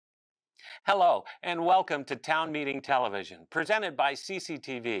Hello, and welcome to Town Meeting Television, presented by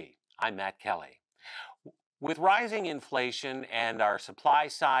CCTV. I'm Matt Kelly. With rising inflation and our supply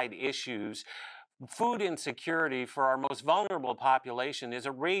side issues, food insecurity for our most vulnerable population is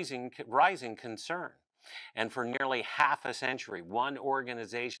a rising concern. And for nearly half a century, one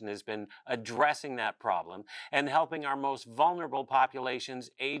organization has been addressing that problem and helping our most vulnerable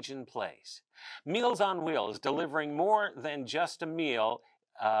populations age in place. Meals on Wheels, delivering more than just a meal,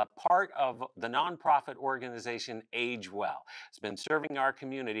 part of the nonprofit organization Age Well. It's been serving our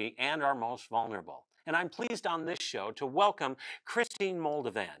community and our most vulnerable. And I'm pleased on this show to welcome Christine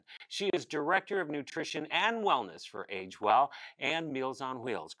Moldovan. She is Director of Nutrition and Wellness for Age Well and Meals on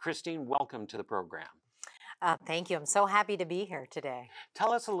Wheels. Christine, welcome to the program. Thank you. I'm so happy to be here today.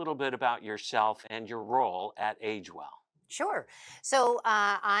 Tell us a little bit about yourself and your role at Age Well. Sure. So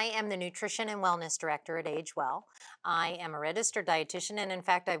I am the Nutrition and Wellness Director at Age Well. I am a registered dietitian, and in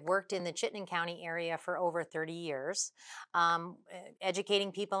fact, I've worked in the Chittenden County area for over 30 years,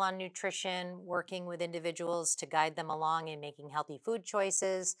 educating people on nutrition, working with individuals to guide them along in making healthy food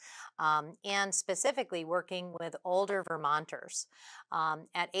choices, and specifically working with older Vermonters.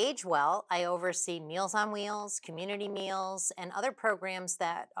 At Age Well, I oversee Meals on Wheels, community meals, and other programs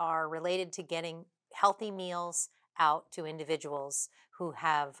that are related to getting healthy meals out to individuals who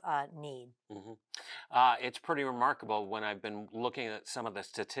have need. Mm-hmm. It's pretty remarkable when I've been looking at some of the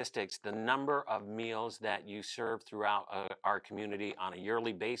statistics, the number of meals that you serve throughout our community on a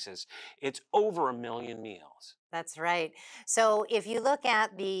yearly basis. It's over 1 million meals. That's right. So if you look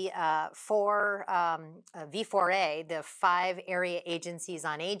at the V4A, the 5 area agencies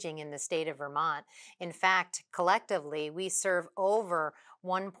on aging in the state of Vermont, in fact, collectively, we serve over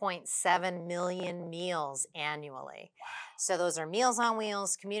 1.7 million meals annually. Wow. So those are Meals on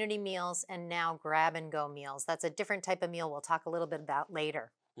Wheels, community meals, and now grab and go meals. That's a different type of meal we'll talk a little bit about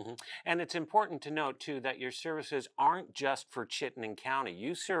later. Mm-hmm. And it's important to note, too, that your services aren't just for Chittenden County.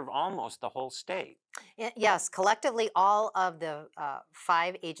 You serve almost the whole state. Yes, collectively, all of the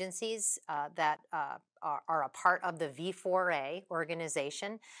 5 agencies that are a part of the V4A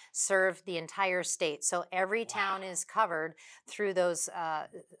organization serve the entire state. So every town is covered through those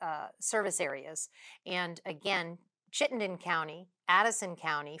service areas. And again, Chittenden County, Addison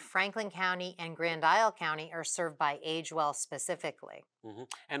County, Franklin County, and Grand Isle County are served by Age Well specifically. Mm-hmm.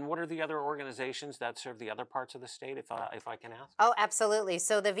 And what are the other organizations that serve the other parts of the state, if I can ask? Oh, absolutely.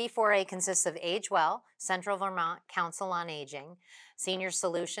 So the V4A consists of Age Well, Central Vermont Council on Aging, Senior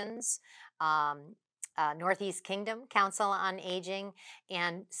Solutions, Northeast Kingdom Council on Aging,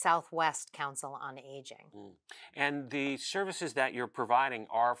 and Southwest Council on Aging. Mm. And the services that you're providing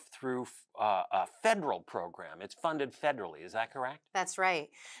are through a federal program. It's funded federally. Is that correct? That's right.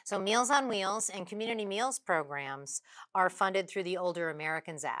 So Meals on Wheels and community meals programs are funded through the Older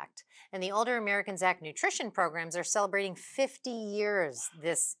Americans Act. And the Older Americans Act nutrition programs are celebrating 50 years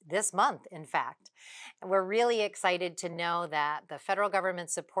this month, in fact. And we're really excited to know that the federal government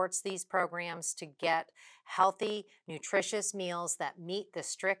supports these programs to get healthy, nutritious meals that meet the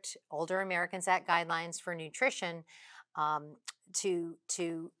strict Older Americans Act guidelines for nutrition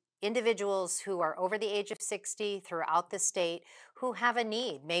to individuals who are over the age of 60 throughout the state who have a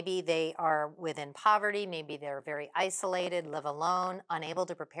need. Maybe they are within poverty, maybe they're very isolated, live alone, unable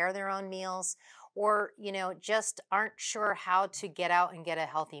to prepare their own meals, or, just aren't sure how to get out and get a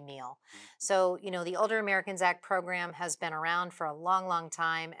healthy meal. So, the Older Americans Act program has been around for a long, long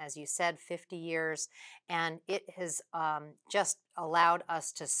time, as you said, 50 years, and it has just allowed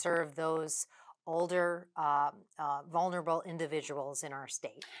us to serve those older, vulnerable individuals in our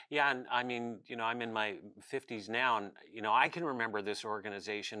state. Yeah, and I mean, I'm in my 50s now, and, I can remember this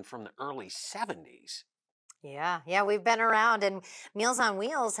organization from the early 70s. Yeah, we've been around, and Meals on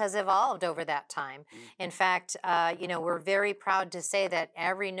Wheels has evolved over that time. In fact, we're very proud to say that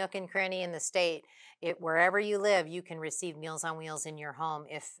every nook and cranny in the state, wherever you live, you can receive Meals on Wheels in your home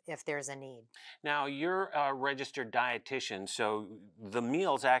if there's a need. Now, you're a registered dietitian, so the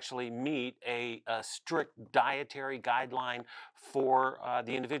meals actually meet a strict dietary guideline for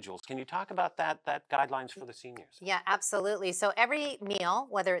the individuals. Can you talk about that guidelines for the seniors? Yeah, absolutely. So every meal,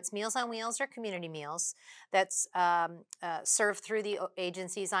 whether it's Meals on Wheels or community meals, that's served through the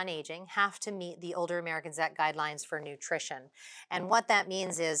agencies on aging have to meet the Older Americans Act guidelines for nutrition. And what that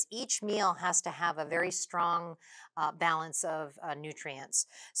means is each meal has to have a very strong balance of nutrients.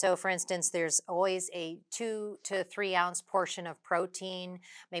 So for instance, there's always a 2 to 3 ounce portion of protein.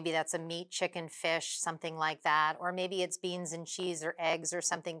 Maybe that's a meat, chicken, fish, something like that. Or maybe it's beans and cheese or eggs or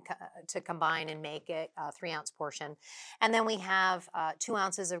something to combine and make it a 3-ounce portion. And then we have 2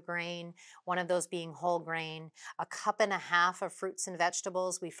 ounces of grain, one of those being whole grain, a cup and a half of fruits and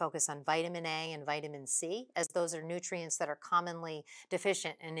vegetables. We focus on vitamin A and vitamin C, as those are nutrients that are commonly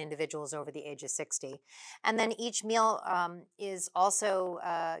deficient in individuals over the age of 60. And then each meal is also,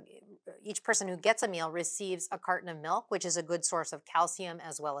 each person who gets a meal receives a carton of milk, which is a good source of calcium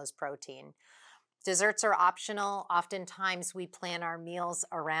as well as protein. Desserts are optional. Oftentimes we plan our meals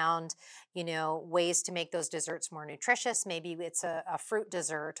around, ways to make those desserts more nutritious. Maybe it's a fruit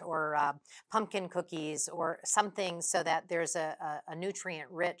dessert or pumpkin cookies or something so that there's a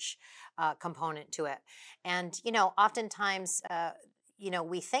nutrient-rich component to it. And, oftentimes,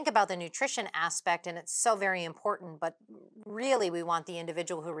 we think about the nutrition aspect and it's so very important, but really we want the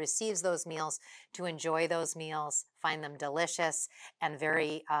individual who receives those meals to enjoy those meals, find them delicious and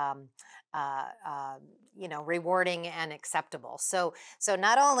very, rewarding and acceptable. So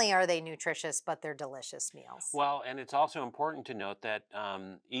not only are they nutritious, but they're delicious meals. Well, and it's also important to note that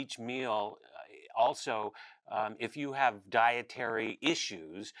each meal also, if you have dietary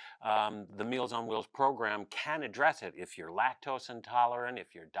issues, the Meals on Wheels program can address it. If you're lactose intolerant,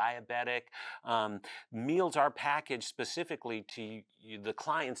 if you're diabetic, meals are packaged specifically to the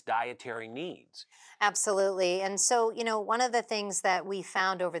client's dietary needs. Absolutely. And so, one of the things that we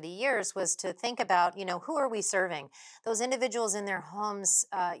found over the years was to think about, who are we serving? Those individuals in their homes,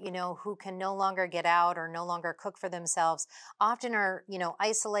 who can no longer get out or no longer cook for themselves, often are,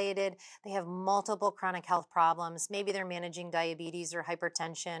 isolated. They have multiple chronic health problems. Maybe they're managing diabetes or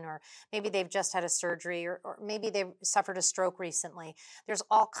hypertension, or maybe they've just had a surgery, or maybe they've suffered a stroke recently. There's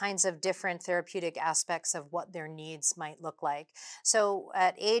all kinds of different therapeutic aspects of what their needs might look like. So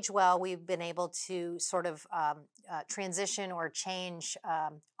at Age Well, we've been able to sort of transition or change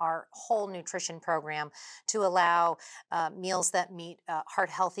our whole nutrition program to allow meals that meet heart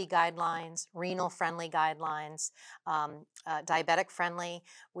healthy guidelines, renal friendly guidelines, diabetic friendly.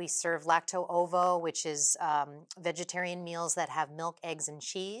 We serve lacto ovo, which is vegetarian meals that have milk, eggs, and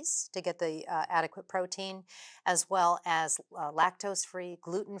cheese to get the adequate protein, as well as lactose free,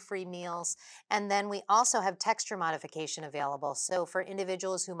 gluten free meals. And then we also have texture modification available. So for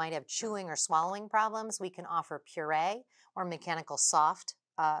individuals who might have chewing or swallowing problems, we can offer puree or mechanical soft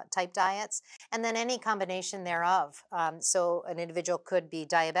type diets, and then any combination thereof. So an individual could be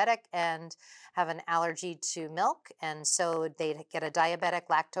diabetic and have an allergy to milk, and so they get a diabetic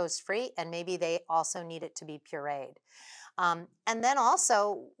lactose free, and maybe they also need it to be pureed. And then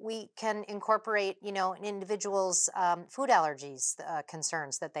also we can incorporate, an individual's food allergies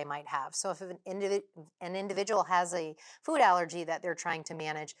concerns that they might have. So if an individual has a food allergy that they're trying to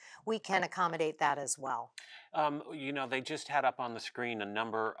manage, we can accommodate that as well. They just had up on the screen a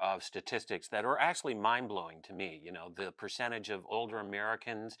number of statistics that are actually mind-blowing to me. The percentage of older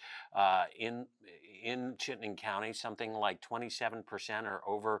Americans in Chittenden County, something like 27% are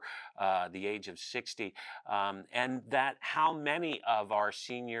over the age of 60, and that how many of our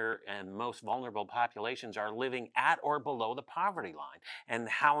senior and most vulnerable populations are living at or below the poverty line, and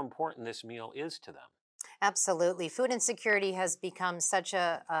how important this meal is to them. Absolutely. Food insecurity has become such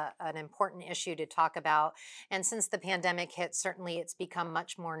an important issue to talk about. And since the pandemic hit, certainly it's become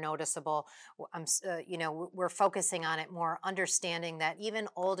much more noticeable. We're focusing on it more, understanding that even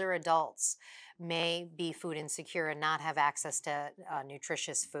older adults may be food insecure and not have access to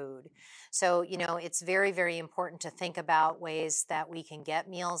nutritious food. So, it's very, very important to think about ways that we can get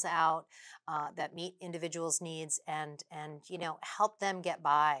meals out that meet individuals' needs and help them get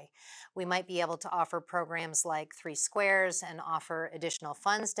by. We might be able to offer programs like 3 Squares and offer additional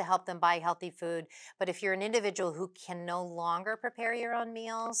funds to help them buy healthy food. But if you're an individual who can no longer prepare your own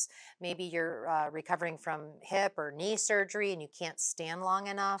meals, maybe you're recovering from hip or knee surgery and you can't stand long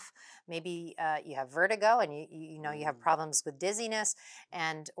enough, maybe you have vertigo and you have problems with dizziness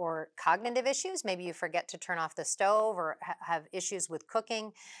and or cognitive issues, maybe you forget to turn off the stove or have issues with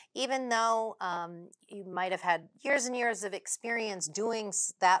cooking, even though you might have had years and years of experience doing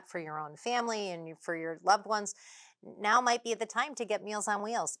that for your own family and for your loved ones. Now might be the time to get Meals on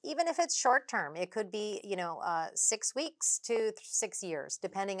Wheels, even if it's short term. It could be, 6 weeks to 6 years,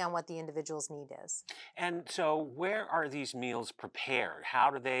 depending on what the individual's need is. And so, where are these meals prepared?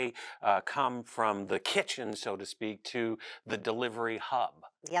 How do they come from the kitchen, so to speak, to the delivery hub?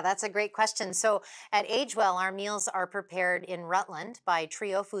 Yeah, that's a great question. So at Agewell, our meals are prepared in Rutland by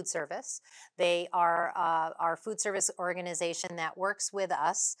Trio Food Service. They are our food service organization that works with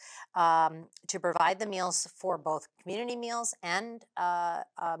us to provide the meals for both community meals and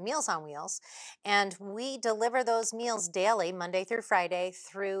Meals on Wheels. And we deliver those meals daily, Monday through Friday,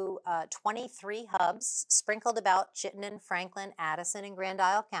 through 23 hubs sprinkled about Chittenden, Franklin, Addison, and Grand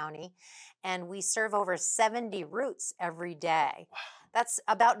Isle County. And we serve over 70 routes every day. That's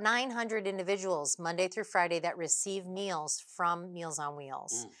about 900 individuals Monday through Friday that receive meals from Meals on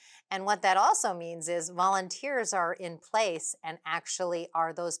Wheels. Mm. And what that also means is volunteers are in place and actually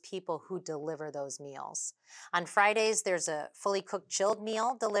are those people who deliver those meals. On Fridays, there's a fully cooked chilled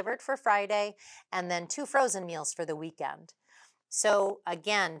meal delivered for Friday and then 2 frozen meals for the weekend. So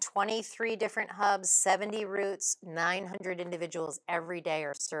again, 23 different hubs, 70 routes, 900 individuals every day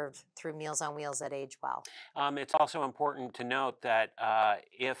are served through Meals on Wheels at Agewell. It's also important to note that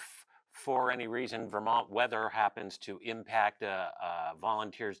if for any reason Vermont weather happens to impact a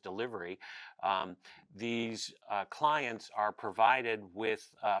volunteer's delivery, these clients are provided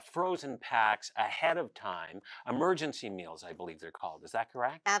with frozen packs ahead of time, emergency meals, I believe they're called. Is that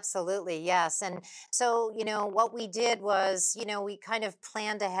correct? Absolutely, yes. And so, what we did was, we kind of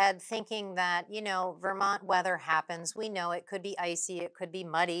planned ahead thinking that, Vermont weather happens. We know it could be icy, it could be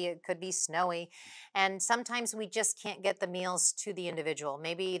muddy, it could be snowy. And sometimes we just can't get the meals to the individual.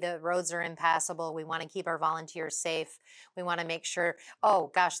 Maybe the roads are impassable. We want to keep our volunteers safe. We want to make sure,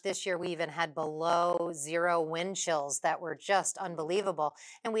 oh gosh, this year we even had below zero wind chills that were just unbelievable.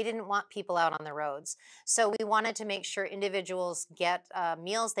 And we didn't want people out on the roads. So we wanted to make sure individuals get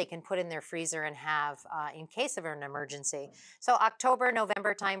meals they can put in their freezer and have in case of an emergency. So October,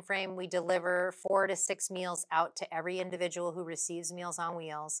 November timeframe, we deliver 4 to 6 meals out to every individual who receives Meals on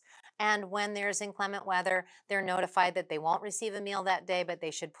Wheels. And when there's inclement weather, they're notified that they won't receive a meal that day, but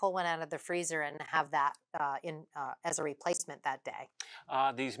they should pull one out of the freezer and have that as a replacement that day.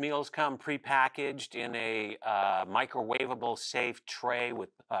 These meals come prepackaged in a microwavable safe tray with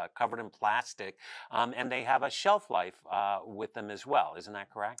covered in plastic, and they have a shelf life with them as well. Isn't that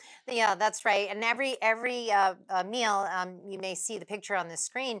correct? Yeah, that's right. And every meal, you may see the picture on the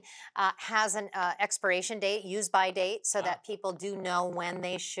screen, has an expiration date, use by date, so Ah, that people do know when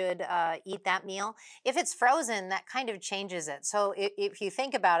they should eat that meal. If it's frozen, that kind of changes it. So if you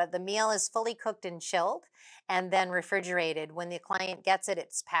think about it, the meal is fully cooked and chilled and then refrigerated. When the client gets it,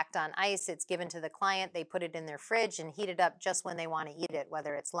 it's packed on ice. It's given to the client. They put it in their fridge and heat it up just when they want to eat it,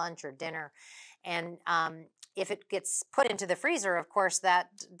 whether it's lunch or dinner. And if it gets put into the freezer, of course, that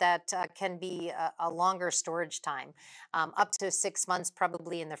can be a longer storage time. Up to 6 months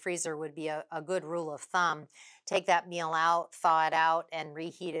probably in the freezer would be a good rule of thumb. Take that meal out, thaw it out, and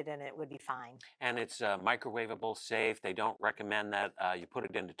reheat it, and it would be fine. and it's microwavable, safe. They don't recommend that you put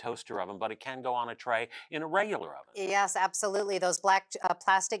it in a toaster oven, but it can go on a tray in a regular oven. Yes, absolutely. Those black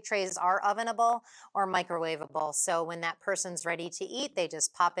plastic trays are ovenable or microwavable. So when that person's ready to eat, they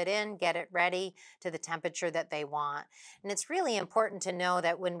just pop it in, get it ready to the temperature that they want. And it's really important to know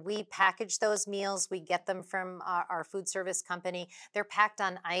that when we package those meals, we get them from our food service company. They're packed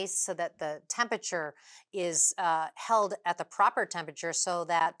on ice so that the temperature is held at the proper temperature so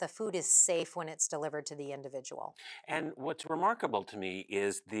that the food is safe when it's delivered to the individual. And what's remarkable to me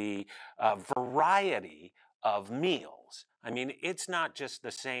is the variety of meals. I mean, it's not just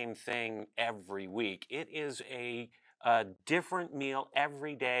the same thing every week. It is a different meal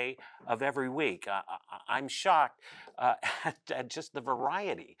every day of every week. I'm shocked at just the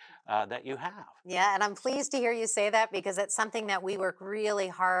variety that you have. Yeah, and I'm pleased to hear you say that because it's something that we work really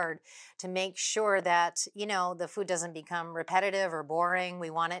hard to make sure that, the food doesn't become repetitive or boring.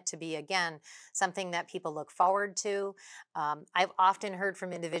 We want it to be, again, something that people look forward to. I've often heard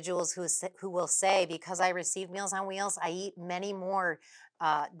from individuals who will say, because I receive Meals on Wheels, I eat many more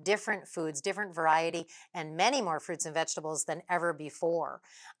different foods, different variety, and many more fruits and vegetables than ever before.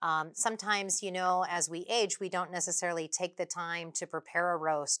 Sometimes, as we age, we don't necessarily take the time to prepare a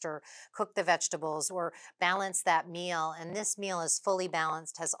roast or cook the vegetables or balance that meal. And this meal is fully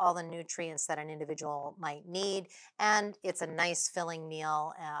balanced, has all the nutrients that an individual might need, and it's a nice filling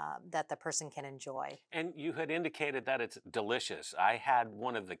meal that the person can enjoy. And you had indicated that it's delicious. I had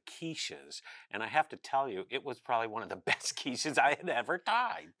one of the quiches, and I have to tell you, it was probably one of the best quiches I had ever tried.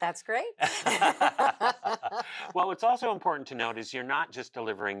 That's great. Well, what's also important to note is you're not just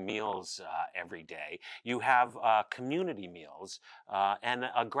delivering meals every day. You have community meals and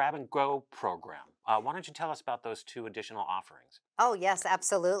a grab and go program. Why don't you tell us about those two additional offerings? Oh, yes,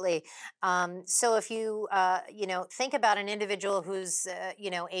 absolutely. So if you, think about an individual who's,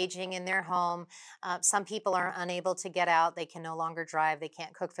 aging in their home, some people are unable to get out. They can no longer drive. They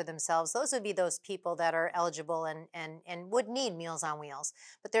can't cook for themselves. Those would be those people that are eligible and would need Meals on Wheels.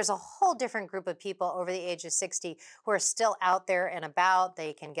 But there's a whole different group of people over the age of 60 who are still out there and about.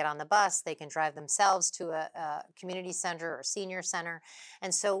 They can get on the bus. They can drive themselves to a community center or senior center.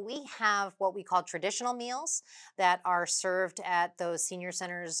 And so we have what we call traditional meals that are served at those senior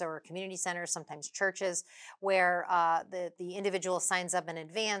centers or community centers, sometimes churches, where the individual signs up in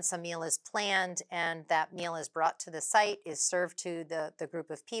advance, a meal is planned, and that meal is brought to the site, is served to the group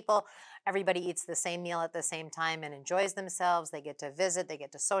of people. Everybody eats the same meal at the same time and enjoys themselves. They get to visit, they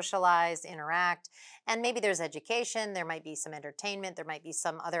get to socialize, interact, and maybe there's education, there might be some entertainment, there might be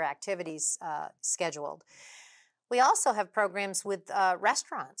some other activities scheduled. We also have programs with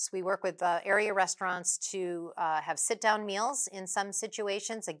restaurants. We work with area restaurants to have sit-down meals in some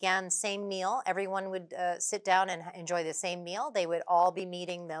situations. Again, same meal. Everyone would sit down and enjoy the same meal. They would all be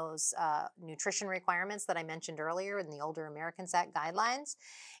meeting those nutrition requirements that I mentioned earlier in the Older Americans Act guidelines.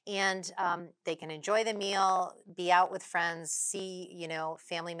 And they can enjoy the meal, be out with friends, see,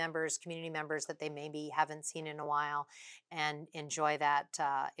 family members, community members that they maybe haven't seen in a while, and enjoy that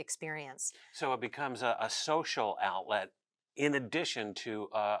experience. So it becomes a social outlet in addition to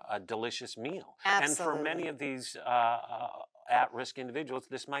a delicious meal. And for many Absolutely. of these at-risk individuals,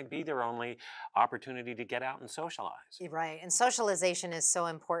 this might be their only opportunity to get out and socialize. Right. And socialization is so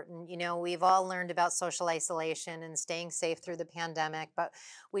important. We've all learned about social isolation and staying safe through the pandemic, but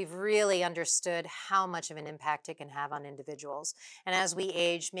we've really understood how much of an impact it can have on individuals. And as we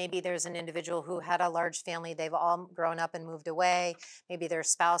age, maybe there's an individual who had a large family, they've all grown up and moved away. Maybe their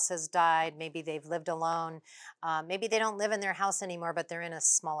spouse has died. Maybe they've lived alone. Maybe they don't live in their house anymore, but they're in a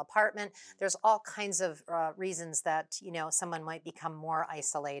small apartment. There's all kinds of reasons that, someone might become more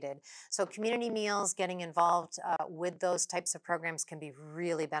isolated. So community meals, getting involved with those types of programs can be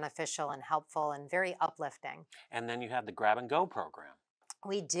really beneficial and helpful and very uplifting. And then you have the grab and go program.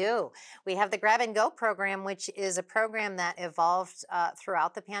 We do. We have the Grab and Go program, which is a program that evolved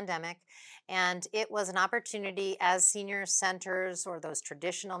throughout the pandemic. And it was an opportunity as senior centers or those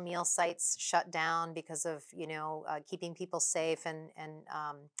traditional meal sites shut down because of, keeping people safe and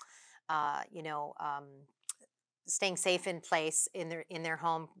uh, you know, um, staying safe in place in their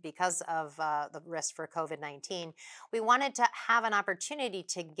home because of the risk for COVID-19. We wanted to have an opportunity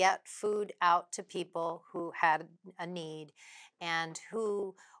to get food out to people who had a need and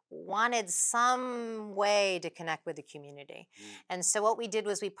who wanted some way to connect with the community. And so what we did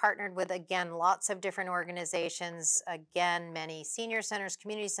was we partnered with, again, lots of different organizations, again, many senior centers,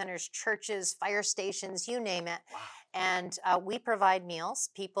 community centers, churches, fire stations, you name it. Wow. And we provide meals.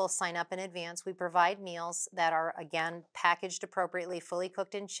 People sign up in advance. We provide meals that are, again, packaged appropriately, fully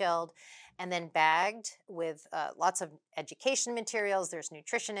cooked and chilled, and then bagged with lots of education materials. There's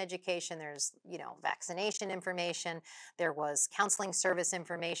nutrition education. There's, vaccination information. There was counseling service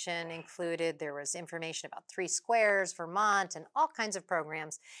information included. There was information about Three Squares, Vermont, and all kinds of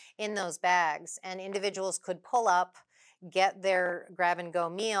programs in those bags. And individuals could pull up, get their grab and go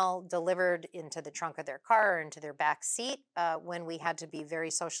meal delivered into the trunk of their car or into their back seat when we had to be very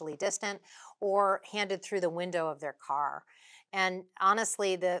socially distant, or handed through the window of their car. And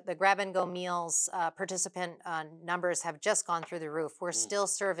honestly, the grab and go meals participant numbers have just gone through the roof. We're still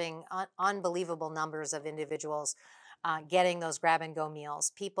serving unbelievable numbers of individuals getting those grab and go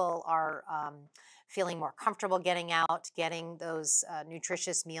meals. People are feeling more comfortable getting out, getting those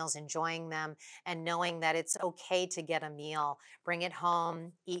nutritious meals, enjoying them, and knowing that it's okay to get a meal, bring it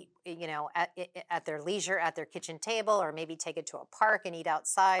home, eat, at their leisure, at their kitchen table, or maybe take it to a park and eat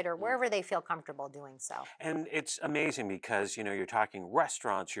outside or wherever they feel comfortable doing so. And it's amazing because, you're talking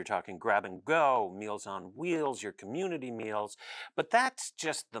restaurants, you're talking grab and go, Meals on Wheels, your community meals, but that's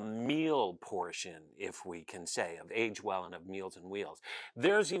just the meal portion, if we can say, of Age Well and of Meals on Wheels.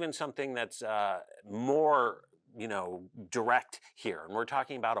 There's even something that's more direct here. And we're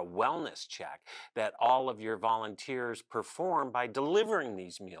talking about a wellness check that all of your volunteers perform by delivering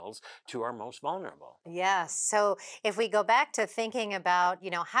these meals to our most vulnerable. Yes. So if we go back to thinking about,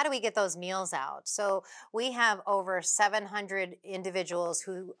 how do we get those meals out? So we have over 700 individuals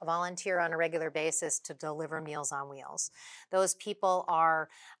who volunteer on a regular basis to deliver Meals on Wheels. Those people are,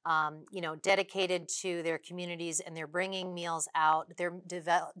 dedicated to their communities, and they're bringing meals out. They're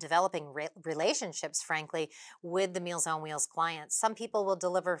developing relationships, frankly, with the Meals on Wheels clients. Some people will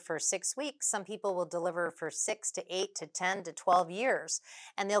deliver for 6 weeks. Some people will deliver for 6 to 8 to 10 to 12 years,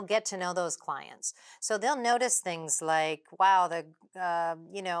 and they'll get to know those clients. So they'll notice things like, wow, the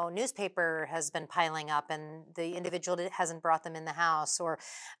newspaper has been piling up and the individual hasn't brought them in the house, or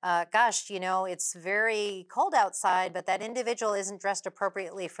gosh, it's very cold outside, but that individual isn't dressed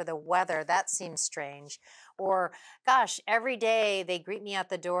appropriately for the weather. That seems strange. Or, gosh, every day they greet me at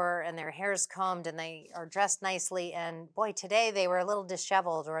the door and their hair's combed and they are dressed nicely. And boy, today they were a little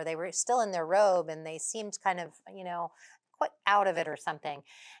disheveled, or they were still in their robe and they seemed kind of, quite out of it or something.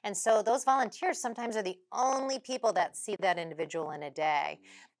 And so those volunteers sometimes are the only people that see that individual in a day.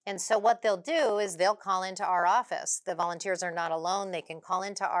 And so what they'll do is they'll call into our office. The volunteers are not alone. They can call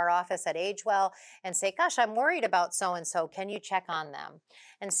into our office at AgeWell and say, gosh, I'm worried about so-and-so. Can you check on them?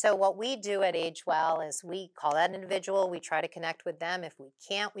 And so what we do at AgeWell is we call that individual. We try to connect with them. If we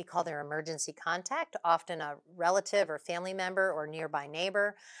can't, we call their emergency contact, often a relative or family member or nearby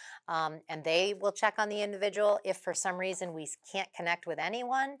neighbor. And they will check on the individual. If for some reason we can't connect with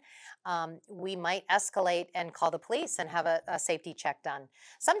anyone, we might escalate and call the police and have a safety check done.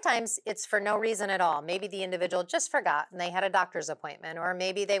 Sometimes it's for no reason at all. Maybe the individual just forgot and they had a doctor's appointment, or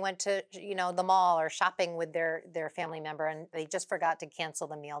maybe they went to the mall or shopping with their family member and they just forgot to cancel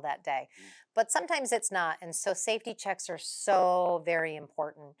the meal that day. But sometimes it's not, and so safety checks are so very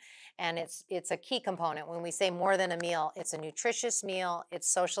important. And it's a key component. When we say more than a meal, it's a nutritious meal, it's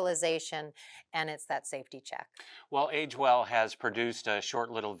socialization, and it's that safety check. Well, AgeWell has produced a short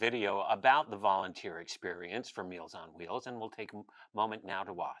little video about the volunteer experience for Meals on Wheels, and we'll take a moment now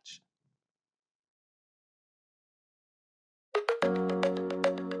to watch.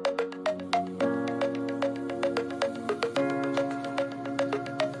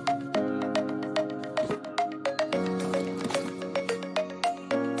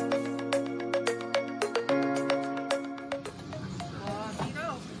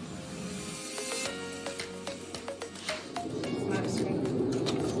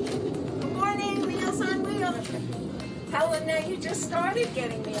 Helen, now you just started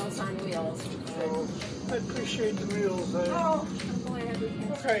getting Meals on Wheels. Oh, I appreciate the meals. Oh, I'm glad we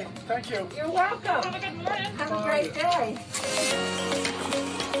can. Okay, thank you. You're welcome. Have a good morning. Have a great day.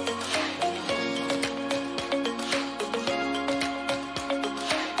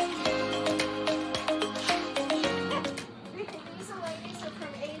 These ladies are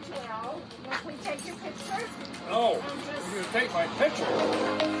from AgeWell. Can we take your picture? Oh, you're going to take my picture.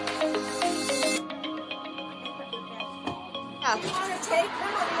 Do you want to take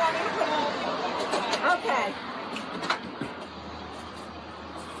them or do you want me to put them? Okay.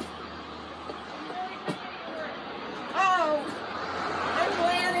 Oh, I'm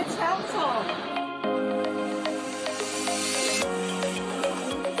glad it's helpful.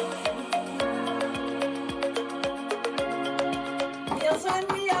 Meals on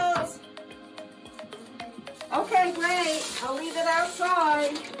Wheels. Okay, great. I'll leave it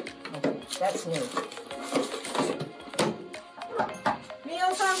outside. That's new.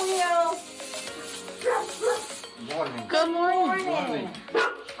 Meals on Wheels. Morning. Good morning.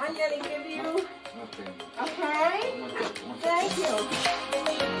 I'm going to give you. Okay. Thank you.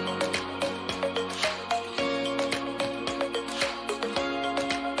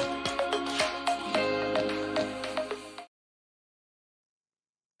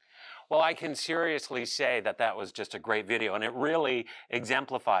 Well, I can seriously say that that was just a great video, and it really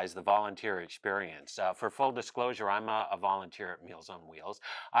exemplifies the volunteer experience. For full disclosure, I'm a volunteer at Meals on Wheels.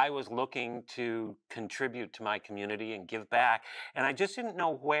 I was looking to contribute to my community and give back, and I just didn't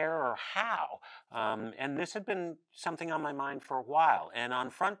know where or how. And this had been something on my mind for a while. And on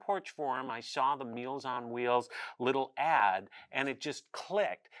Front Porch Forum, I saw the Meals on Wheels little ad, and it just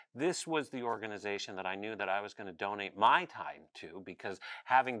clicked. This was the organization that I knew that I was going to donate my time to, because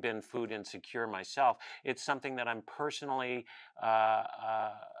having been food insecure myself, it's something that I'm personally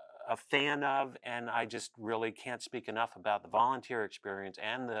a fan of, and I just really can't speak enough about the volunteer experience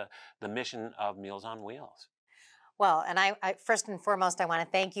and the mission of Meals on Wheels. Well, and I first and foremost, I want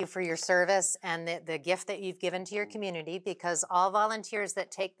to thank you for your service and the gift that you've given to your community, because all volunteers that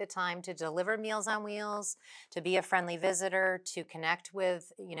take the time to deliver Meals on Wheels, to be a friendly visitor, to connect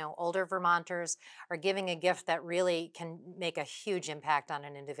with, older Vermonters, are giving a gift that really can make a huge impact on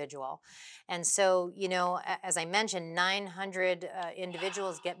an individual. And so, as I mentioned, 900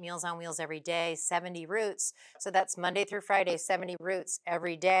 individuals get Meals on Wheels every day, 70 routes. So that's Monday through Friday, 70 routes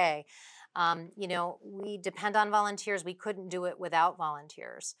every day. You know, we depend on volunteers. We couldn't do it without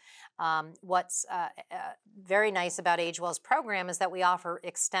volunteers. What's very nice about AgeWell's program is that we offer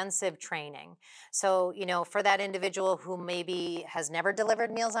extensive training. So, you know, for that individual who maybe has never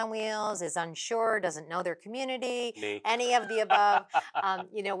delivered Meals on Wheels, is unsure, doesn't know their community, Me. any of the above,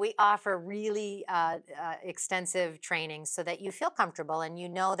 you know, we offer really extensive training so that you feel comfortable and you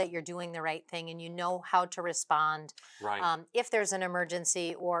know that you're doing the right thing and you know how to respond Right. if there's an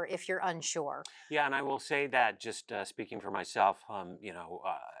emergency or if you're unsure. Yeah, and I will say that just speaking for myself, you know,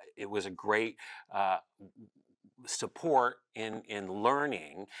 it was a great uh, support in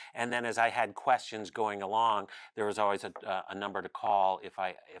learning. And then as I had questions going along, there was always a number to call if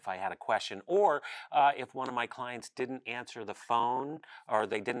I had a question, or if one of my clients didn't answer the phone, or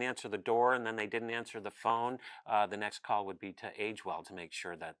they didn't answer the door and then they didn't answer the phone. The next call would be to AgeWell to make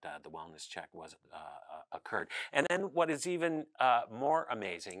sure that the wellness check was occurred. And then what is even more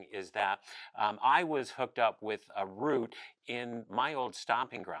amazing is that I was hooked up with a route in my old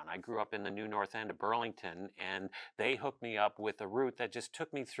stomping ground. I grew up in the New North End of Burlington, and they hooked me up with a route that just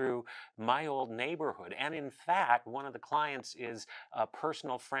took me through my old neighborhood. And in fact, one of the clients is a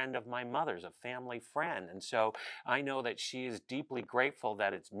personal friend of my mother's, a family friend. And so I know that she is deeply grateful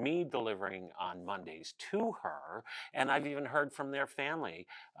that it's me delivering on Mondays to her. And I've even heard from their family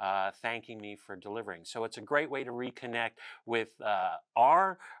thanking me for delivering. So it's a great way to reconnect with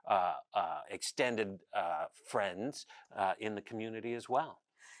our extended friends in the community as well.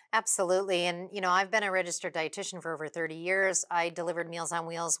 Absolutely. And, you know, I've been a registered dietitian for over 30 years. I delivered Meals on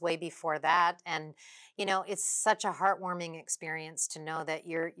Wheels way before that. And, you know, it's such a heartwarming experience to know that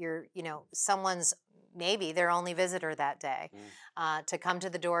you know, someone's maybe their only visitor that day, to come to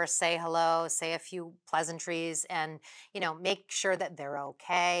the door, say hello, say a few pleasantries, and, you know, make sure that they're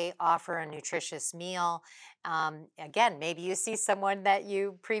okay, offer a nutritious meal. Again, maybe you see someone that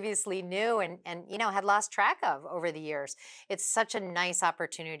you previously knew and, you know, had lost track of over the years. It's such a nice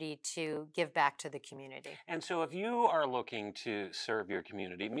opportunity to give back to the community. And so, if you are looking to serve your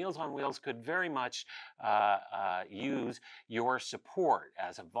community, Meals on Wheels could very much use your support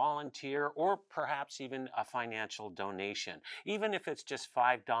as a volunteer or perhaps even a financial donation. Even if it's just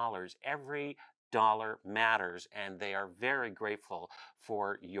 $5, every dollar matters, and they are very grateful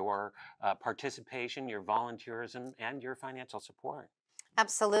for your participation, your volunteerism, and your financial support.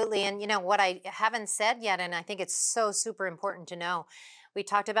 Absolutely. And you know what I haven't said yet, and I think it's so super important to know. We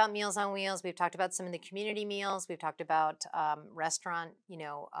talked about Meals on Wheels. We've talked about some of the community meals. We've talked about restaurant, you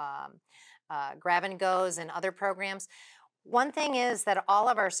know, grab and goes and other programs. One thing is that all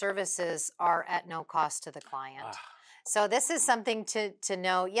of our services are at no cost to the client. Ah, So this is something to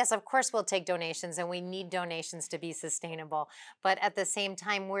know. Yes, of course we'll take donations and we need donations to be sustainable. But at the same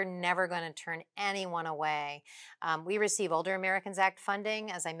time, we're never going to turn anyone away. We receive Older Americans Act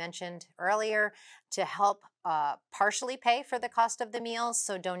funding, as I mentioned earlier, to help partially pay for the cost of the meals.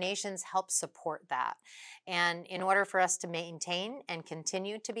 So donations help support that. And in order for us to maintain and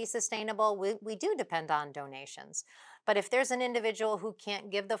continue to be sustainable, we do depend on donations. But if there's an individual who can't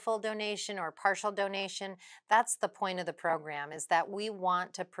give the full donation or partial donation, that's the point of the program, is that we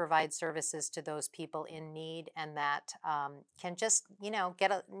want to provide services to those people in need and that can just, you know,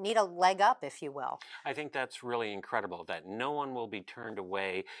 need a leg up, if you will. I think that's really incredible that no one will be turned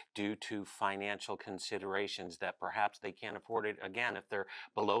away due to financial considerations that perhaps they can't afford it. Again, if they're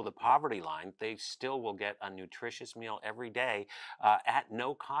below the poverty line, they still will get a nutritious meal every day at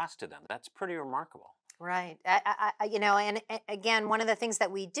no cost to them. That's pretty remarkable. Right. You know, and again, one of the things that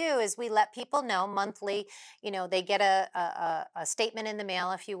we do is we let people know monthly, you know, they get a statement in the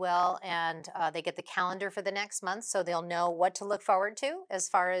mail, if you will, and they get the calendar for the next month. So they'll know what to look forward to as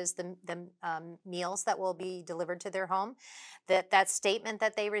far as the meals that will be delivered to their home. That statement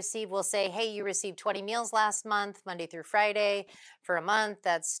that they receive will say, hey, you received 20 meals last month, Monday through Friday. For a month,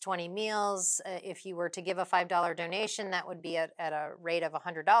 that's 20 meals. If you were to give a $5 donation, that would be at a rate of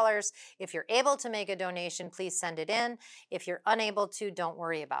 $100. If you're able to make a donation, please send it in. If you're unable to, don't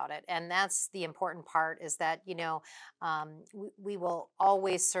worry about it. And that's the important part, is that, you know, we will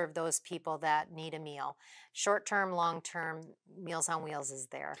always serve those people that need a meal. Short-term, long-term, Meals on Wheels is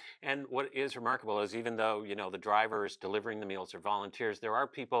there. And what is remarkable is even though, you know, the drivers delivering the meals are volunteers, there are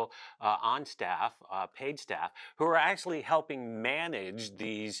people on staff, paid staff, who are actually helping manage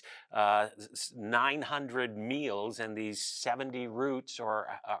these 900 meals and these 70 routes or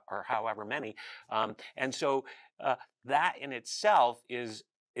however many. And so that in itself is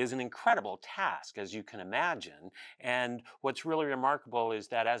is an incredible task, as you can imagine. And what's really remarkable is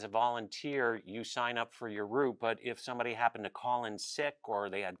that as a volunteer, you sign up for your route, but if somebody happened to call in sick or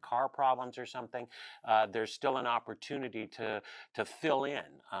they had car problems or something, there's still an opportunity to fill in.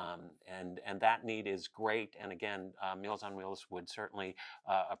 And that need is great. And again, Meals on Wheels would certainly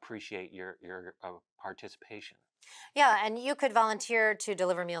appreciate your participation. Yeah, and you could volunteer to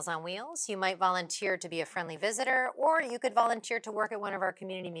deliver Meals on Wheels. You might volunteer to be a friendly visitor, or you could volunteer to work at one of our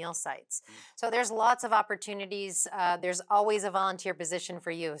community meal sites. So there's lots of opportunities. There's always a volunteer position for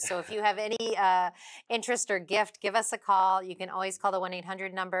you. So if you have any interest or gift, give us a call. You can always call the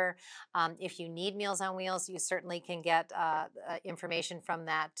 1-800 number. If you need Meals on Wheels, you certainly can get information from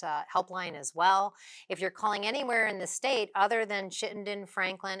that helpline as well. If you're calling anywhere in the state other than Chittenden,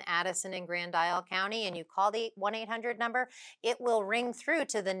 Franklin, Addison, and Grand Isle County, and you call the 1-800 number, it will ring through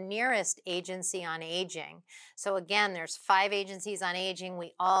to the nearest agency on aging. So again, there's 5 agencies on aging.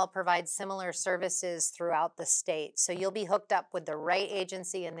 We all provide similar services throughout the state. So you'll be hooked up with the right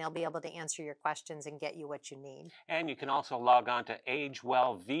agency and they'll be able to answer your questions and get you what you need. And you can also log on to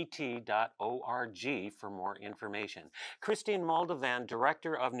agewellvt.org for more information. Christine Moldovan,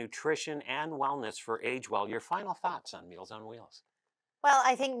 Director of Nutrition and Wellness for AgeWell, your final thoughts on Meals on Wheels? Well,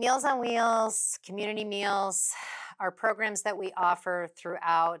 I think Meals on Wheels, community meals, are programs that we offer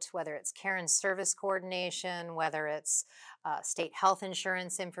throughout, whether it's care and service coordination, whether it's state health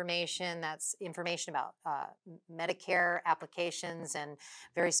insurance information, that's information about Medicare applications and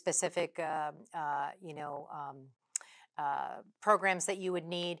very specific, programs that you would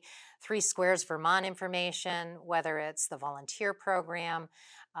need. 3 Squares Vermont information, whether it's the volunteer program.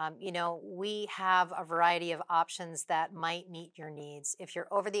 We have a variety of options that might meet your needs. If you're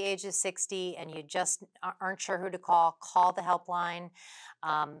over the age of 60 and you just aren't sure who to call the helpline.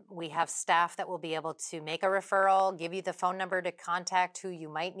 We have staff that will be able to make a referral, give you the phone number to contact who you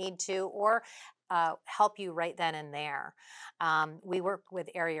might need to, or help you right then and there. We work with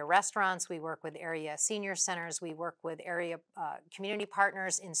area restaurants, we work with area senior centers, we work with area community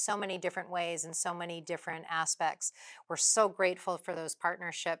partners in so many different ways and so many different aspects. We're so grateful for those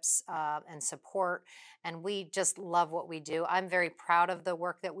partnerships and support, and we just love what we do. I'm very proud of the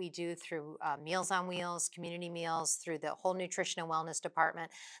work that we do through Meals on Wheels, community meals, through the whole nutrition and wellness department,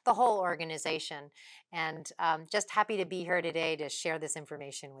 the whole organization, and just happy to be here today to share this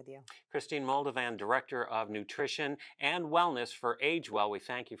information with you. Christine Moldovan, Director of Nutrition and Wellness for AgeWell, we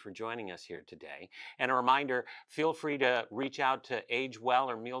thank you for joining us here today. And a reminder, feel free to reach out to AgeWell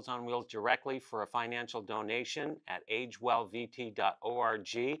or Meals on Wheels directly for a financial donation at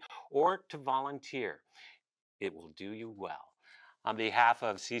agewellvt.org or to volunteer. It will do you well. On behalf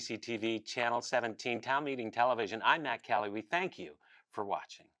of CCTV Channel 17 Town Meeting Television, I'm Matt Kelly. We thank you for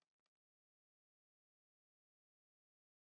watching.